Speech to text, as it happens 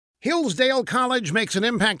Hillsdale College makes an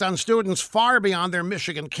impact on students far beyond their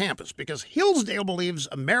Michigan campus because Hillsdale believes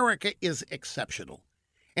America is exceptional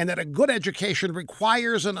and that a good education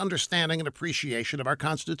requires an understanding and appreciation of our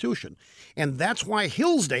Constitution. And that's why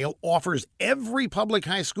Hillsdale offers every public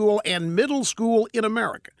high school and middle school in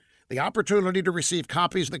America the opportunity to receive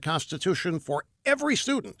copies of the Constitution for every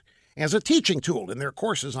student as a teaching tool in their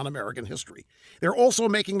courses on American history. They're also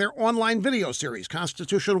making their online video series,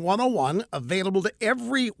 Constitution 101, available to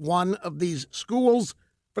every one of these schools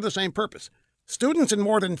for the same purpose. Students in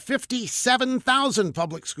more than 57,000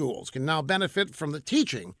 public schools can now benefit from the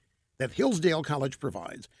teaching that Hillsdale College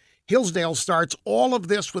provides. Hillsdale starts all of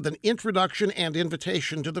this with an introduction and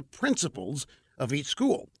invitation to the principals of each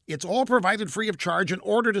school. It's all provided free of charge in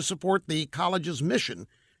order to support the college's mission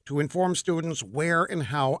to inform students where and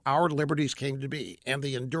how our liberties came to be and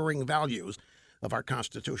the enduring values of our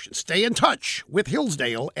Constitution. Stay in touch with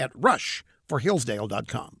Hillsdale at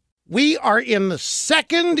rushforhillsdale.com. We are in the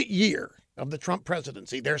second year of the Trump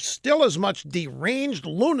presidency. There's still as much deranged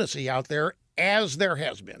lunacy out there as there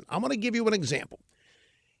has been. I'm going to give you an example.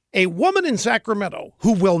 A woman in Sacramento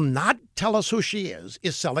who will not tell us who she is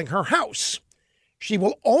selling her house. She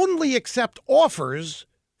will only accept offers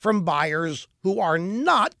from buyers who are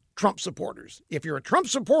not Trump supporters. If you're a Trump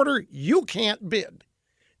supporter, you can't bid.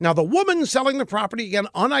 Now, the woman selling the property, again,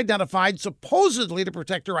 unidentified, supposedly to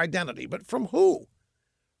protect her identity. But from who?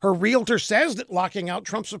 Her realtor says that locking out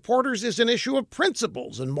Trump supporters is an issue of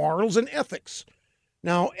principles and morals and ethics.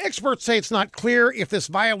 Now, experts say it's not clear if this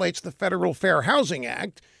violates the Federal Fair Housing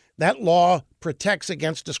Act. That law protects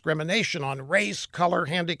against discrimination on race, color,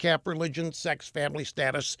 handicap, religion, sex, family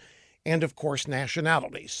status, and, of course,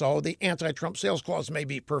 nationality. So the anti-Trump sales clause may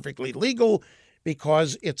be perfectly legal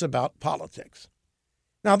because it's about politics.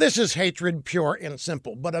 Now, this is hatred pure and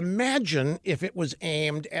simple, but imagine if it was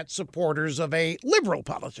aimed at supporters of a liberal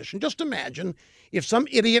politician. Just imagine if some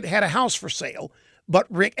idiot had a house for sale, but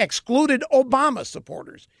excluded Obama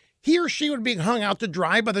supporters. He or she would be hung out to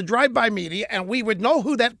dry by the drive-by media, and we would know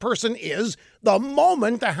who that person is the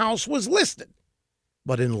moment the house was listed.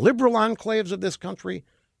 But in liberal enclaves of this country,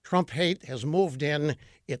 Trump hate has moved in.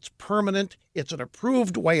 It's permanent. It's an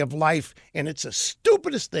approved way of life. And it's the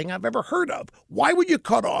stupidest thing I've ever heard of. Why would you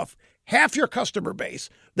cut off half your customer base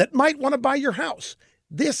that might want to buy your house?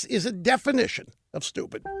 This is a definition of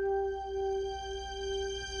stupid.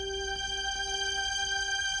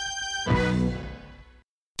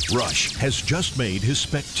 Rush has just made his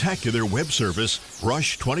spectacular web service,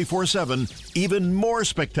 Rush 24/7, even more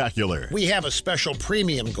spectacular. We have a special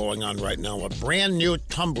premium going on right now, a brand new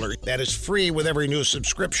Tumblr that is free with every new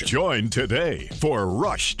subscription. Join today for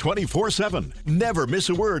Rush 24/7. Never miss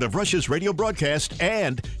a word of Rush's radio broadcast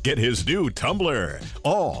and get his new Tumblr.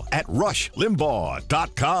 All at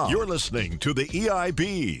rushlimbaugh.com. You're listening to the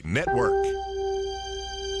EIB Network.